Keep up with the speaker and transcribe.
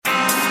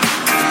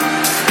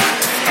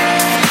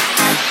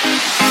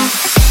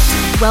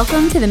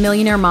Welcome to the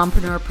Millionaire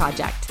Mompreneur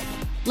Project.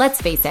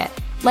 Let's face it,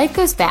 life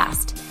goes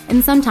fast,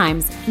 and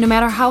sometimes, no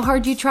matter how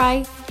hard you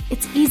try,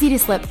 it's easy to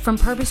slip from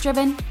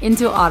purpose-driven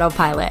into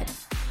autopilot.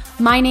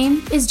 My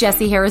name is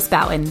Jessie Harris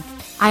Boughton.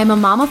 I am a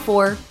mom of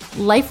four,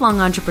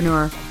 lifelong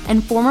entrepreneur,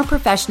 and former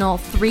professional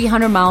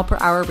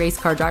 300-mile-per-hour race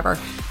car driver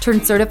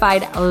turned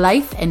certified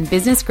life and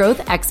business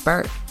growth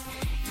expert.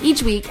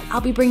 Each week, I'll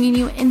be bringing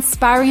you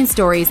inspiring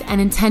stories and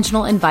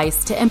intentional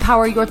advice to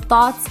empower your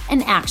thoughts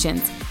and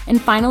actions and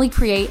finally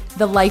create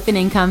the life and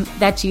income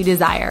that you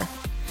desire.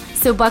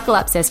 So buckle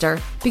up, sister,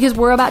 because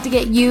we're about to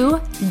get you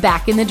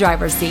back in the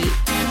driver's seat.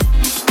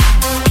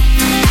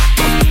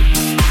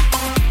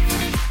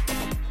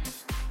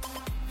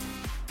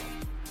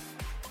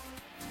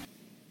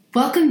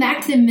 Welcome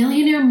back to the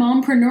Millionaire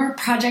Mompreneur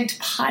Project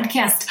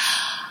podcast.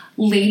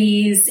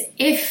 Ladies,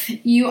 if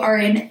you are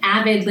an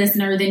avid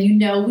listener, then you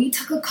know we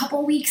took a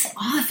couple weeks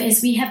off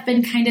as we have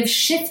been kind of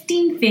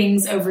shifting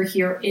things over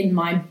here in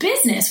my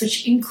business,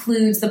 which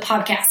includes the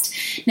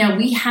podcast. Now,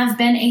 we have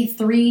been a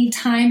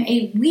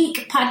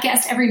 3-time-a-week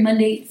podcast every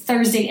Monday,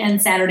 Thursday,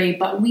 and Saturday,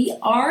 but we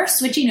are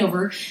switching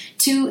over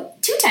to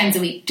 2 times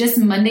a week, just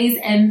Mondays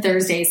and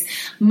Thursdays.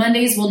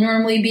 Mondays will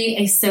normally be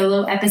a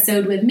solo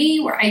episode with me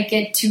where I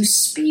get to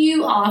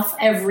spew off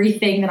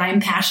everything that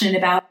I'm passionate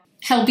about,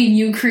 helping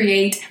you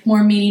create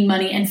more meaning,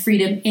 money, and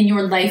freedom in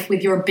your life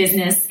with your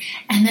business.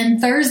 And then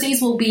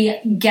Thursdays will be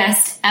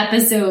guest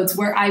episodes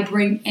where I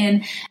bring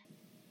in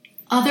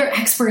other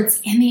experts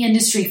in the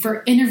industry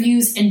for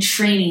interviews and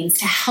trainings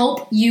to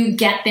help you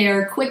get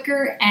there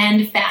quicker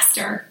and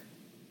faster.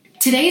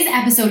 Today's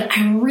episode,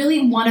 I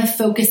really want to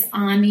focus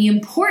on the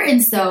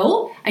importance,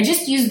 though, I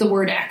just used the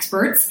word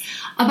experts,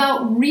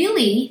 about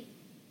really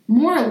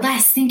more or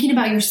less thinking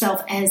about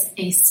yourself as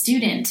a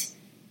student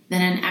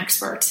than an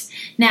expert.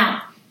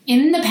 Now,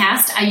 in the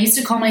past, I used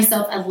to call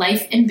myself a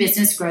life and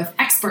business growth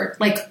expert,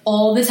 like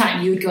all the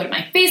time. You would go to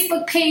my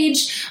Facebook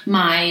page,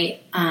 my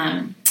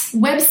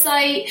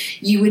website,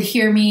 you would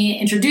hear me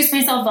introduce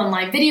myself on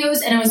live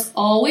videos, and I was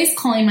always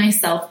calling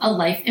myself a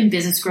life and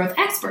business growth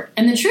expert.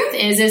 And the truth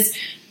is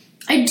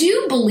I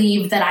do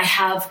believe that I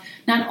have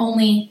not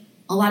only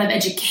a lot of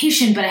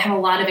education, but I have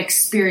a lot of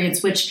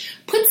experience, which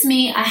puts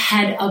me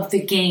ahead of the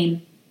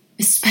game,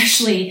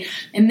 especially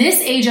in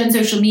this age on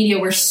social media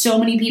where so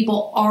many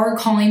people are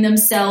calling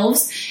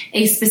themselves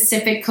a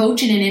specific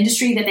coach in an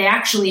industry that they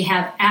actually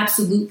have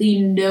absolutely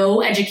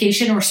no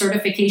education or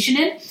certification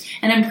in.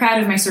 And I'm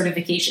proud of my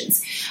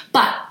certifications.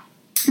 But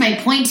my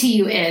point to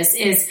you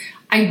is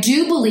I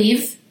do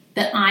believe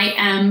that I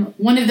am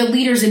one of the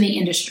leaders in the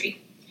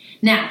industry.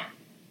 Now,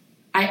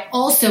 I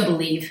also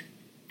believe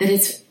that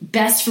it's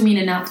best for me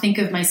to not think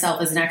of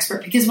myself as an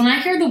expert, because when I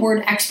hear the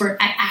word expert,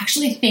 I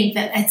actually think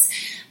that it's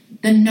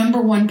the number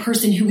one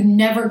person who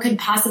never could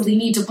possibly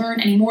need to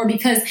learn anymore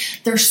because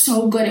they're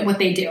so good at what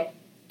they do.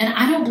 And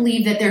I don't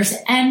believe that there's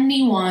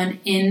anyone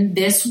in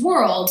this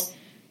world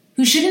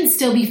who shouldn't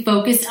still be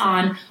focused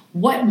on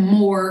what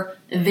more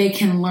they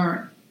can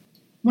learn.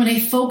 When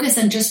I focus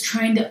on just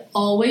trying to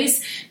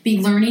always be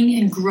learning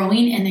and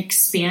growing and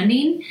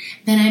expanding,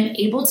 then I'm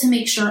able to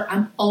make sure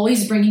I'm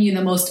always bringing you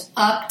the most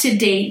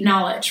up-to-date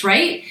knowledge,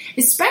 right?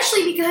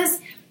 Especially because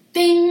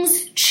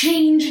things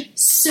change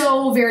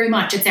so very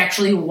much. It's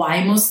actually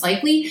why most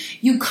likely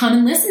you come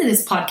and listen to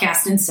this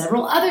podcast and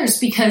several others,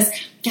 because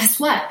guess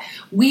what?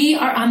 We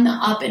are on the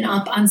up and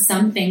up on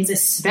some things,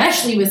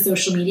 especially with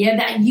social media,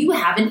 that you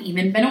haven't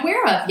even been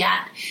aware of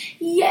yet.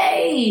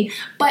 Yay!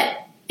 But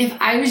if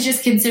I was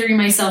just considering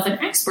myself an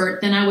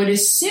expert, then I would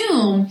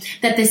assume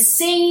that the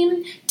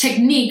same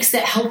techniques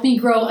that helped me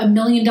grow $1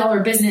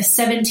 million business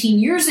 17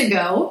 years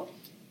ago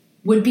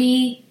would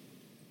be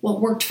what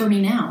worked for me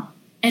now.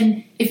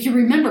 And if you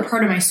remember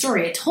part of my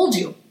story, I told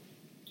you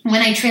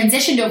when I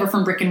transitioned over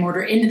from brick and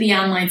mortar into the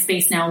online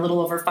space now a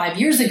little over 5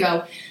 years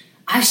ago,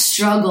 I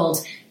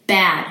struggled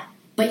bad,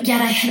 but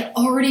yet I had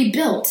already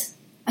built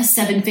a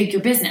 7-figure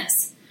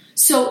business.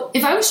 So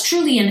if I was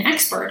truly an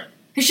expert,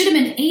 I should have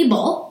been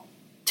able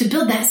to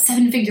build that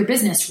 7-figure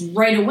business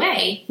right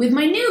away with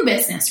my new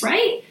business,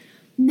 right?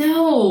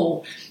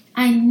 No,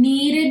 I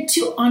needed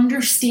to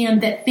understand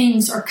that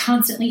things are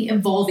constantly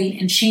evolving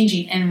and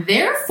changing, and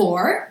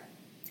therefore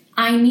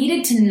I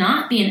needed to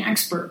not be an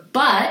expert,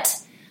 but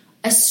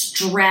a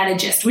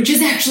strategist, which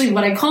is actually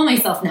what I call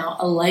myself now,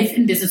 a life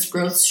and business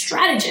growth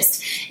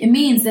strategist. It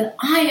means that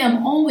I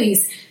am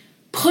always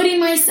putting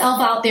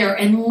myself out there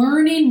and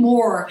learning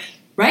more,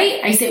 right?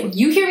 I say,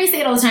 you hear me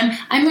say it all the time,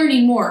 I'm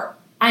learning more.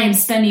 I am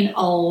spending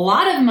a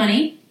lot of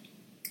money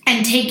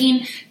and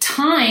taking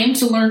time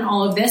to learn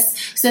all of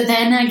this so that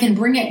then I can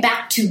bring it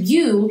back to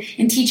you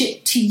and teach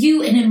it to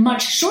you in a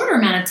much shorter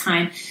amount of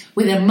time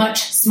with a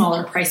much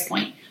smaller price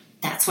point.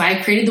 That's why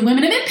I created the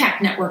Women of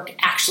Impact Network,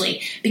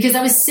 actually, because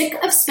I was sick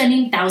of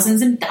spending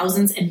thousands and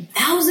thousands and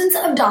thousands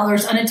of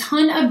dollars on a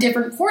ton of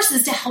different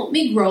courses to help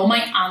me grow my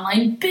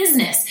online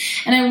business.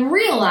 And I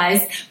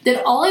realized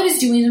that all I was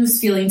doing was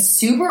feeling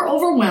super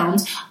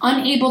overwhelmed,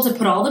 unable to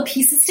put all the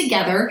pieces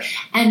together,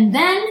 and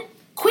then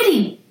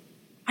quitting.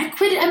 I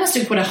quit. I'm a must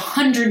have quit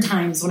 100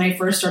 times when I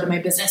first started my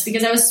business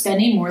because I was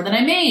spending more than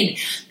I made.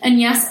 And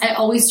yes, I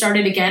always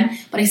started again,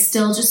 but I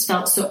still just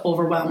felt so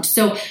overwhelmed.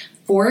 So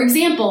for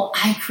example,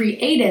 I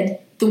created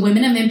the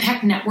Women of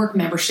Impact Network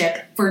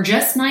membership for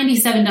just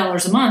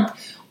 $97 a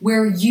month,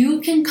 where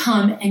you can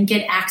come and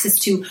get access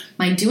to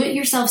my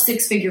do-it-yourself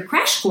six-figure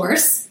crash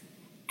course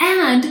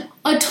and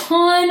a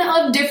ton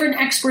of different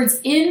experts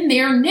in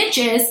their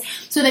niches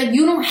so that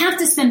you don't have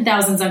to spend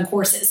thousands on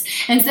courses,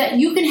 and so that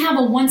you can have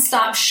a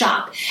one-stop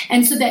shop,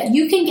 and so that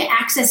you can get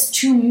access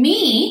to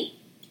me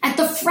at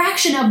the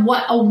fraction of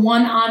what a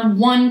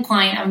one-on-one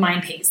client of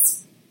mine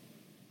pays.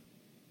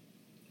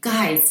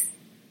 Guys,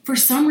 for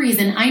some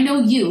reason, I know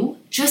you,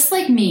 just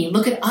like me,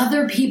 look at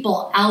other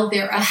people out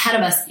there ahead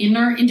of us in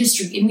our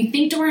industry, and we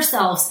think to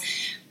ourselves,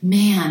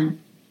 man,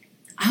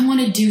 I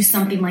want to do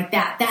something like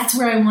that. That's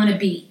where I want to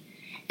be.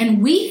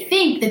 And we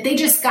think that they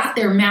just got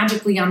there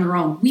magically on their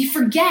own. We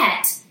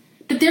forget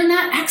that they're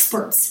not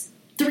experts.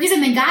 The reason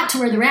they got to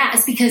where they're at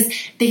is because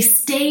they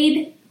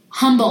stayed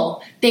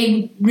humble.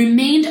 They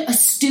remained a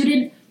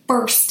student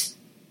first,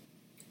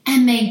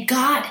 and they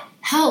got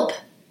help.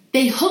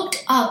 They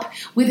hooked up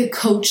with a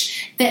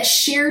coach that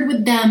shared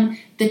with them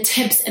the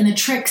tips and the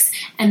tricks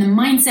and the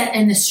mindset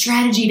and the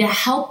strategy to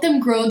help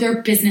them grow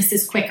their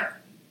businesses quicker.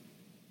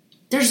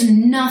 There's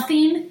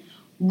nothing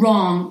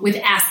wrong with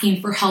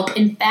asking for help.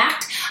 In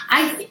fact,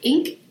 I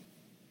think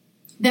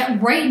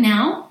that right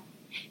now,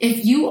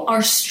 if you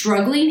are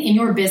struggling in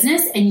your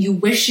business and you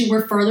wish you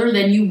were further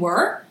than you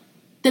were,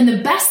 then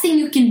the best thing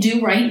you can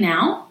do right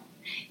now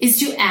is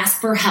to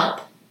ask for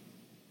help.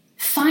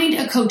 Find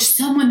a coach,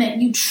 someone that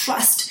you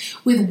trust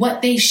with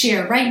what they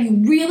share, right?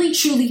 You really,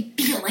 truly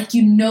feel like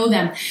you know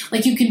them,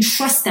 like you can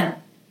trust them.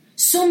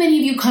 So many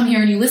of you come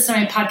here and you listen to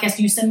my podcast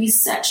and you send me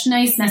such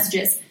nice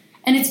messages.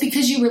 And it's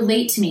because you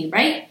relate to me,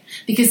 right?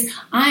 Because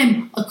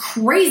I'm a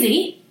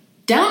crazy,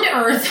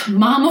 down-to-earth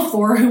mom of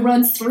four who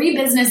runs 3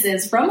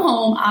 businesses from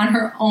home on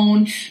her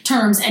own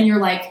terms. And you're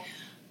like,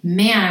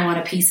 man, I want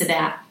a piece of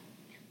that.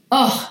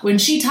 Oh, when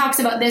she talks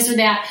about this or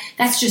that,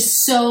 that's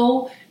just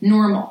so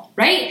normal,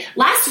 right?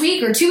 Last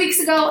week or 2 weeks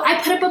ago,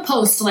 I put up a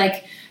post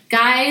like,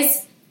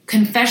 guys,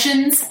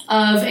 confessions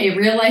of a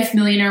real-life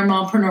millionaire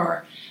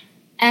mompreneur.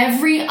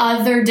 Every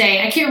other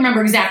day, I can't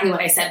remember exactly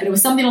what I said, but it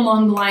was something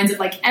along the lines of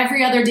like,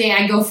 every other day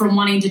I go from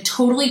wanting to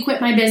totally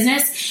quit my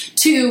business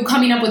to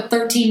coming up with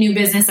 13 new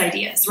business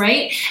ideas,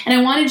 right? And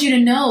I wanted you to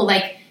know,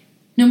 like,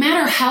 no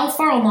matter how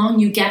far along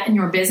you get in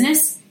your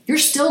business, you're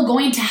still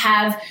going to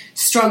have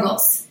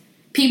struggles.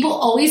 People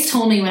always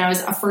told me when I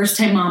was a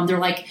first-time mom, they're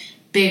like,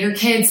 bigger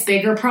kids,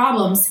 bigger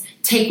problems.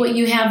 Take what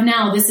you have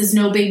now. This is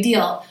no big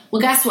deal.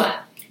 Well, guess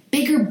what?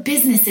 Bigger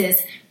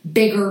businesses,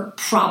 bigger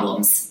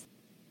problems.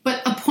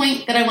 But a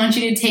point that I want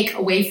you to take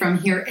away from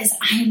here is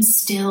I am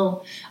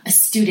still a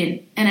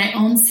student and I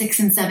own 6-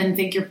 and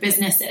 7-figure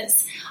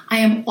businesses. I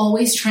am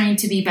always trying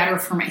to be better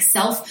for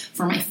myself,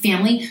 for my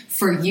family,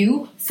 for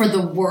you, for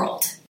the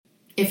world.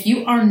 If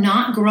you are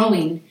not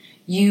growing,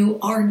 you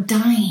are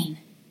dying.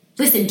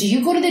 Listen, do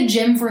you go to the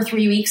gym for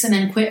 3 weeks and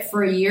then quit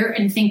for a year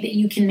and think that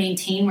you can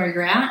maintain where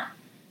you're at?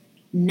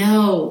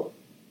 No.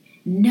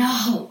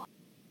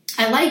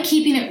 I like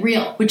keeping it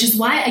real, which is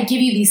why I give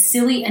you these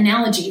silly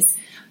analogies.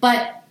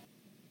 But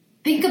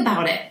think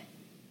about it.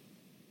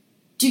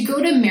 Do you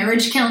go to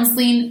marriage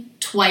counseling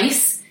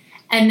twice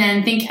and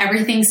then think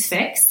everything's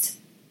fixed?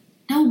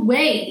 No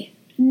way.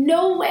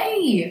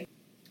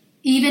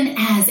 Even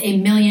as a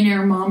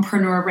millionaire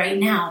mompreneur right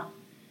now,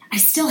 I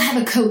still have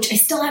a coach. I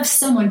still have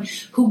someone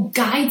who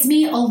guides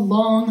me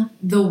along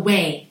the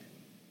way.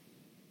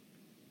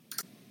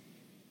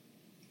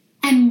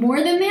 And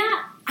more than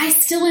that, I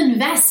still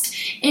invest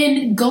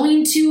in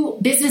going to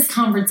business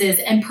conferences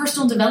and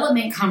personal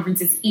development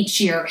conferences each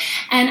year.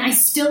 And I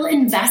still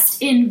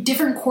invest in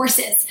different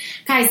courses.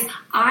 Guys,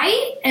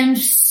 I am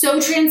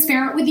so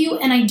transparent with you.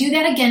 And I do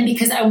that again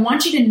because I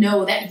want you to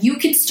know that you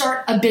can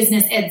start a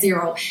business at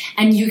zero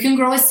and you can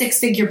grow a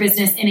 6-figure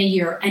business in a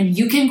year and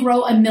you can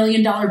grow $1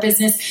 million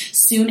business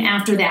soon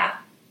after that.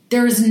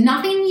 There is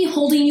nothing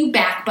holding you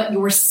back but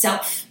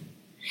yourself.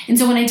 And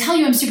so when I tell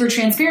you I'm super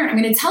transparent,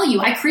 I'm going to tell you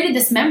I created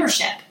this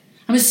membership.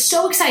 I was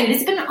so excited.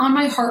 It's been on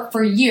my heart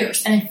for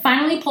years, and I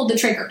finally pulled the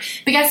trigger.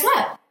 But guess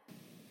what?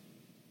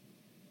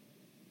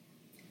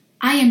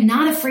 I am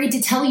not afraid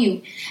to tell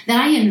you that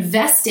I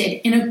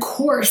invested in a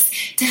course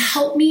to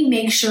help me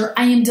make sure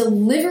I am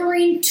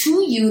delivering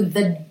to you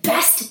the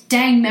best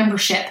dang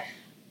membership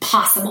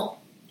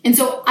possible. And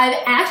so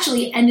I've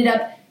actually ended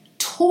up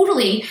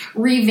totally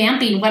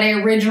revamping what I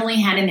originally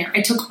had in there.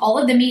 I took all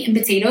of the meat and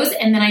potatoes,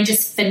 and then I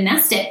just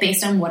finessed it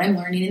based on what I'm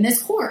learning in this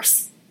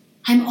course.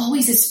 I'm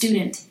always a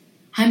student.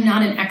 I'm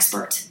not an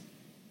expert.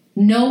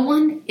 No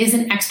one is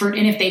an expert.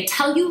 And if they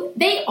tell you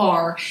they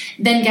are,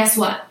 then guess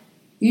what?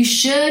 you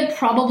should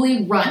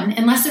probably run,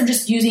 unless they're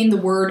just using the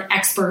word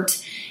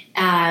expert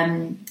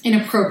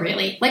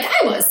inappropriately, like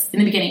I was in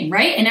the beginning,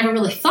 right? I never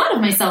really thought of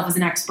myself as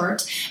an expert,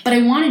 but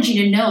I wanted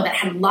you to know that I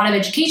had a lot of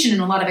education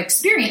and a lot of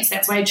experience.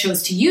 That's why I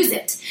chose to use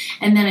it.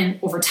 And then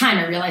over time,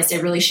 I realized I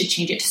really should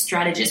change it to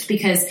strategist,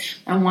 because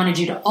I wanted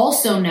you to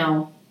also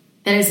know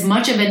that as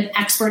much of an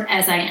expert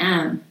as I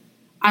am,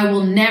 I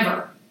will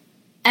never,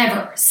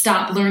 ever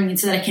stop learning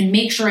so that I can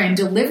make sure I'm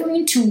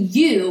delivering to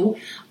you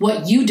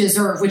what you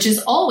deserve, which is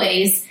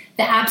always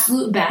the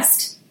absolute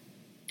best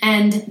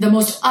and the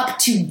most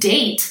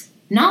up-to-date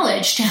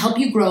knowledge to help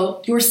you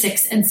grow your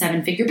 6- and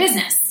 7-figure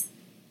business.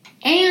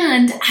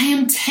 And I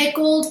am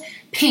tickled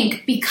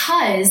pink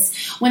because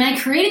when I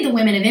created the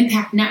Women of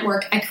Impact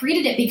Network, I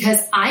created it because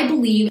I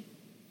believe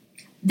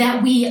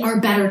that we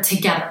are better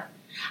together.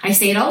 I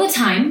say it all the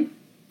time,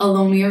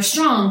 alone we are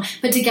strong,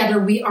 but together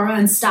we are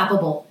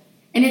unstoppable.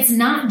 And it's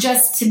not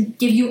just to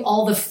give you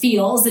all the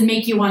feels and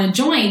make you want to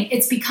join.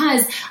 It's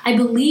because I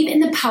believe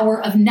in the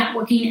power of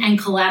networking and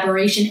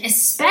collaboration,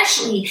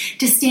 especially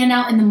to stand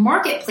out in the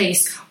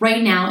marketplace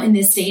right now in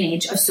this day and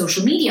age of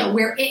social media,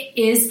 where it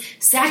is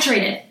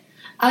saturated.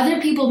 Other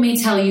people may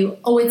tell you,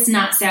 oh, it's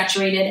not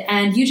saturated,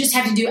 and you just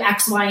have to do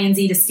X, Y, and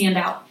Z to stand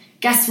out.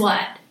 Guess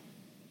what?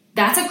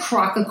 That's a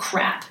crock of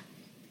crap.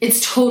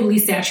 It's totally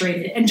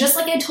saturated. And just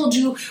like I told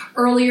you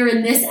earlier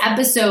in this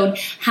episode,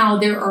 how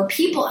there are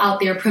people out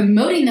there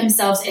promoting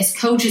themselves as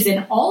coaches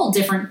in all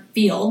different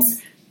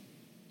fields,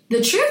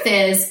 the truth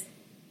is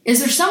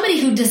there somebody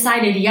who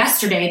decided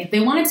yesterday that they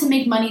wanted to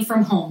make money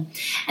from home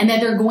and that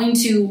they're going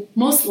to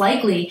most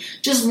likely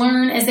just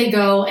learn as they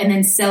go and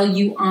then sell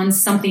you on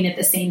something at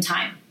the same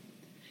time?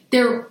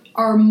 There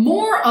are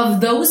more of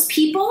those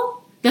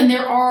people than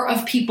there are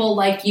of people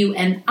like you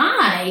and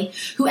I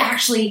who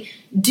actually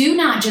do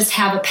not just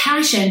have a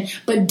passion,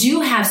 but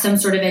do have some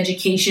sort of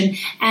education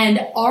and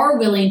are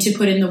willing to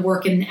put in the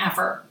work and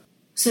effort.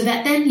 So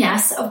that then,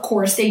 yes, of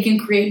course, they can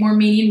create more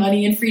meaning,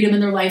 money, and freedom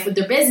in their life with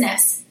their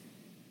business.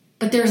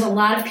 But there's a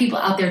lot of people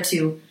out there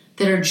too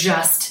that are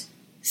just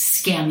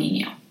scamming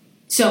you.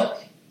 So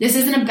this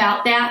isn't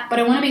about that, but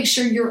I want to make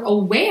sure you're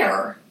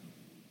aware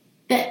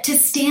that to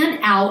stand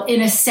out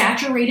in a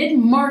saturated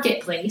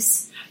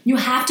marketplace, you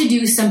have to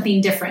do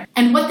something different.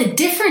 And what the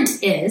difference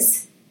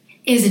is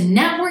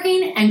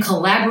networking and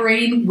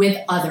collaborating with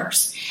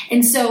others.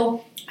 And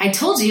so I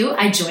told you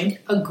I joined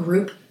a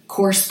group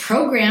course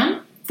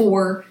program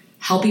for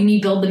helping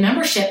me build the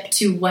membership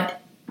to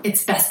what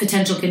its best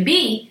potential can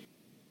be.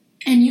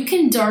 And you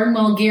can darn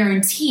well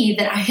guarantee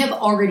that I have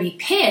already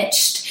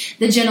pitched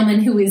the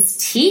gentleman who is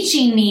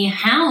teaching me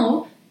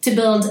how to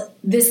build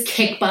this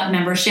kick butt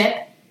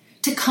membership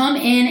to come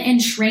in and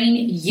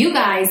train you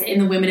guys in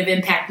the Women of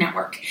Impact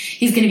Network.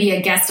 He's going to be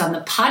a guest on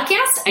the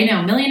podcast. I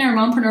know, Millionaire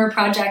Mompreneur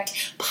Project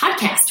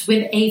podcast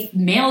with a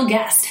male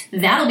guest.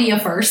 That'll be a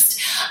first.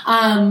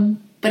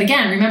 But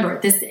again, remember,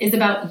 this is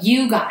about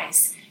you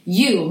guys.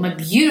 You, my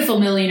beautiful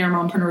millionaire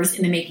mompreneurs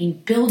in the making,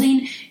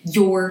 building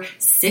your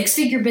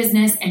 6-figure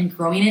business and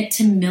growing it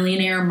to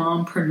millionaire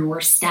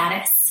mompreneur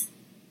status.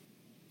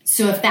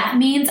 So if that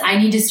means I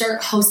need to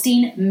start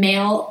hosting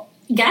male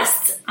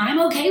guests, I'm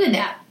okay with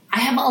that. I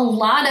have a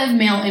lot of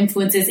male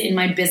influences in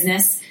my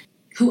business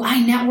who I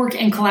network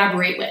and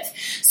collaborate with.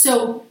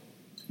 So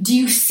do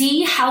you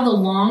see how the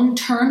long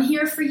term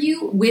here for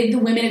you with the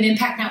Women of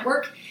Impact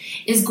Network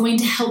is going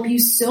to help you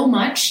so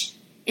much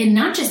in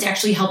not just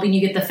actually helping you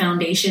get the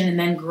foundation and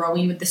then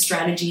growing with the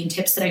strategy and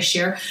tips that I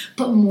share,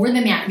 but more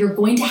than that, you're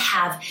going to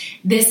have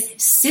this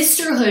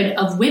sisterhood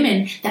of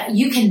women that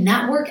you can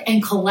network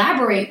and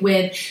collaborate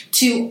with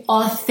to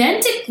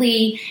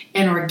authentically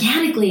and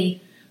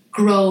organically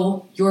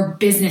grow your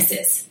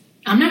businesses.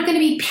 I'm not going to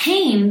be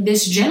paying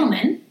this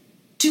gentleman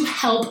to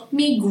help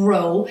me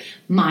grow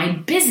my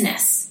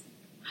business.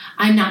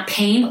 I'm not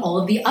paying all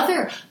of the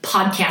other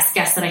podcast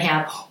guests that I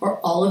have or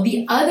all of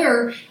the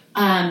other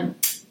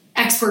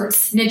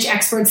experts, niche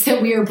experts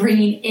that we are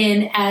bringing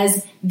in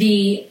as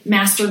the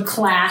master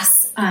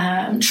class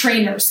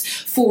trainers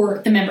for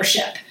the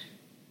membership.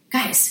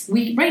 Guys,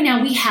 right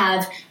now we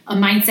have a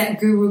mindset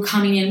guru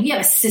coming in. We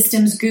have a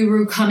systems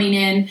guru coming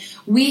in.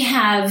 We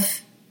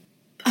have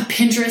a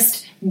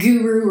Pinterest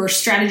guru or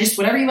strategist,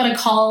 whatever you want to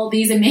call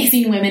these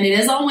amazing women. It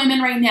is all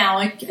women right now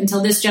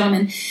until this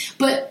gentleman.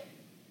 But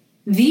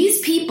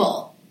these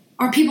people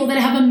are people that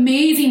have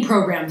amazing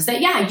programs that,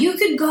 yeah, you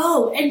could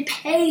go and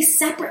pay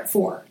separate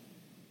for.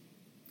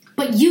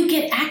 But you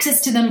get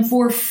access to them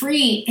for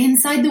free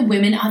inside the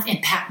Women of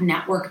Impact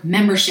Network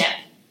membership.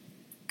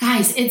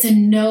 Guys, it's a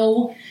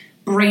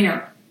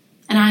no-brainer.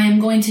 And I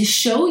am going to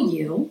show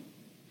you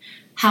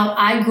how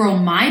I grow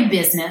my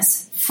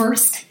business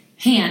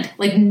firsthand.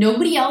 Like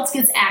nobody else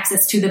gets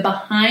access to the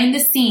behind the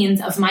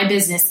scenes of my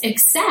business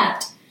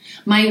except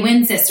my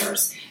Win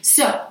Sisters.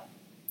 So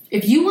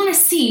if you want to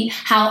see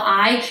how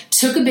I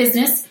took a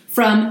business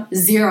from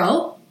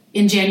 0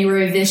 in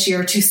January of this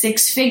year to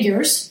 6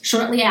 figures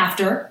shortly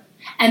after,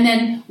 And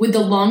then with the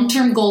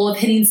long-term goal of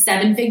hitting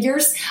 7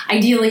 figures,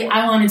 ideally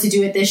I wanted to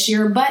do it this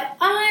year, but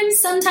I'm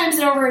sometimes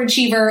an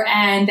overachiever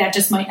and that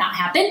just might not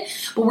happen.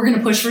 But we're going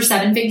to push for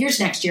 7 figures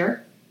next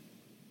year.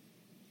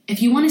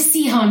 If you want to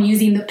see how I'm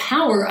using the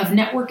power of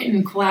network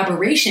and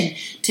collaboration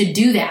to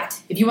do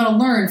that, if you want to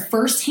learn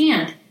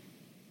firsthand,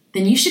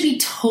 then you should be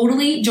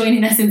totally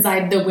joining us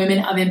inside the Women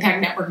of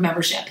Impact Network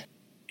membership.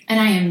 And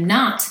I am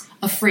not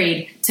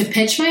afraid to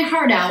pitch my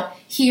heart out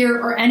here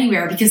or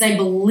anywhere because I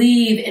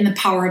believe in the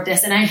power of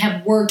this. And I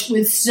have worked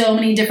with so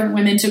many different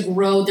women to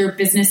grow their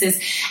businesses.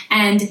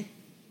 And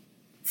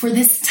for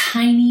this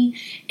tiny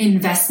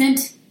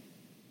investment,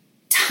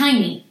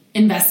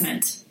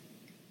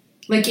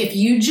 like if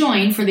you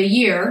join for the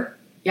year,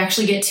 you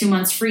actually get 2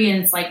 months free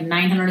and it's like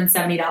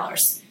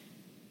 $970.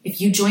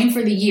 If you join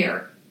for the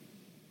year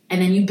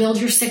and then you build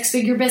your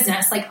 6-figure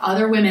business like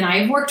other women I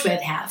have worked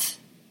with have,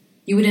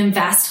 you would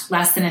invest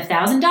less than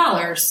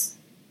 $1,000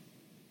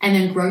 and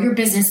then grow your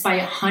business by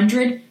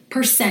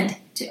 100%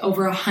 to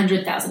over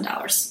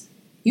 $100,000.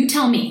 You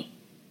tell me,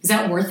 is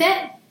that worth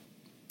it?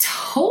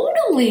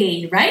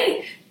 Totally,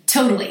 right?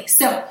 Totally.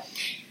 So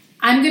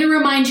I'm going to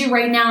remind you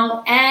right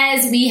now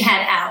as we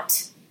head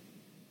out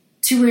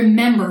to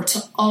remember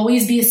to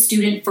always be a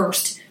student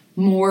first,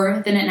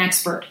 more than an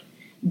expert.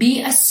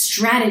 Be a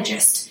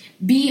strategist.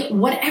 Be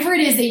whatever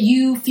it is that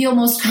you feel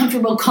most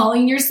comfortable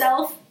calling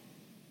yourself,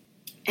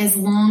 as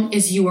long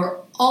as you are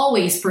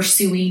always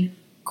pursuing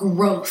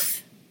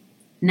growth.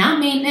 Not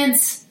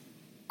maintenance,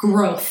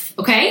 growth,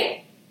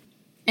 okay?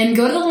 And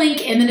go to the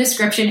link in the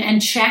description and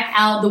check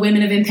out the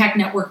Women of Impact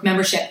Network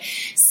membership.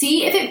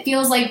 See if it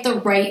feels like the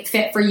right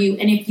fit for you.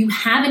 And if you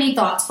have any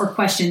thoughts or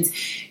questions,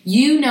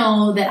 you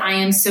know that I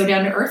am so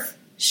down to earth.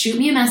 Shoot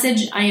me a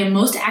message. I am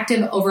most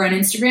active over on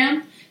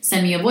Instagram.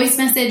 Send me a voice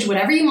message,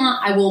 whatever you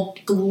want. I will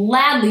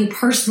gladly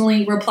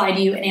personally reply to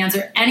you and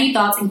answer any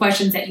thoughts and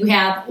questions that you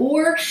have.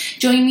 Or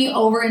join me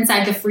over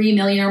inside the free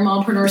Millionaire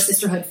Mompreneur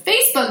Sisterhood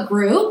Facebook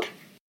group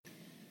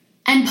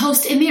and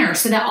post in there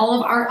so that all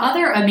of our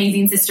other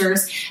amazing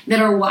sisters that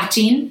are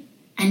watching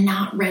and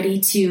not ready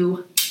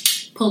to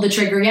pull the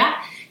trigger yet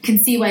can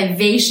see why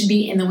they should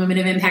be in the Women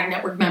of Impact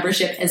Network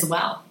membership as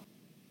well.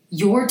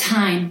 Your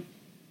time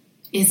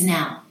is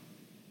now.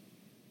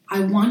 I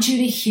want you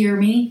to hear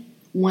me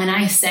when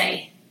I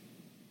say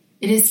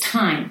it is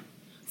time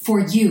for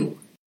you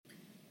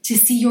to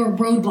see your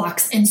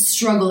roadblocks and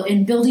struggle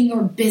in building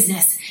your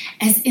business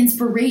as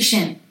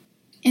inspiration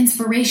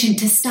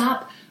to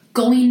stop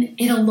going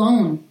it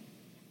alone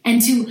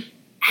and to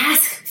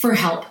ask for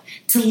help,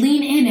 to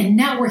lean in and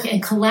network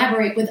and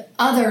collaborate with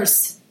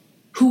others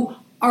who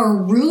are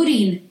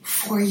rooting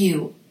for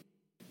you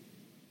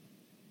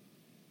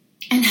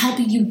and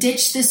helping you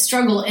ditch this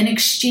struggle in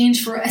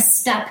exchange for a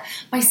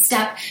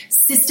step-by-step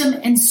system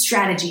and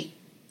strategy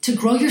to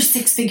grow your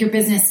 6-figure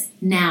business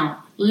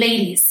now.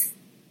 Ladies,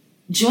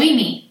 join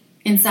me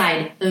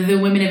inside the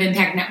Women of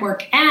Impact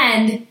Network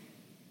and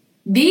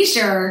be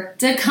sure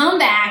to come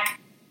back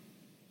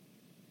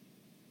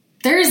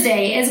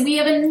Thursday as we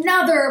have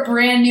another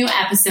brand new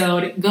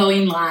episode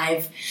going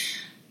live.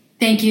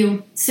 Thank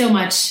you so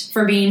much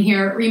for being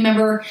here.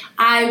 Remember,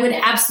 I would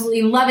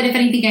absolutely love it if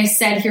anything I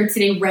said here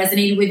today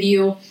resonated with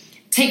you.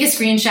 Take a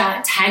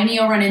screenshot, tag me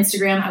over on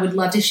Instagram. I would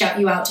love to shout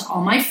you out to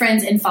all my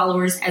friends and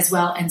followers as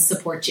well and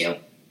support you.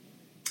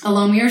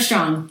 Alone we are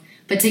strong,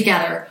 but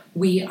together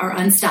we are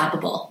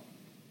unstoppable.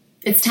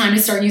 It's time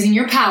to start using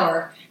your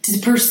power to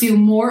pursue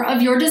more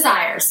of your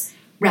desires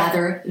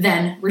rather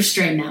than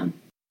restrain them.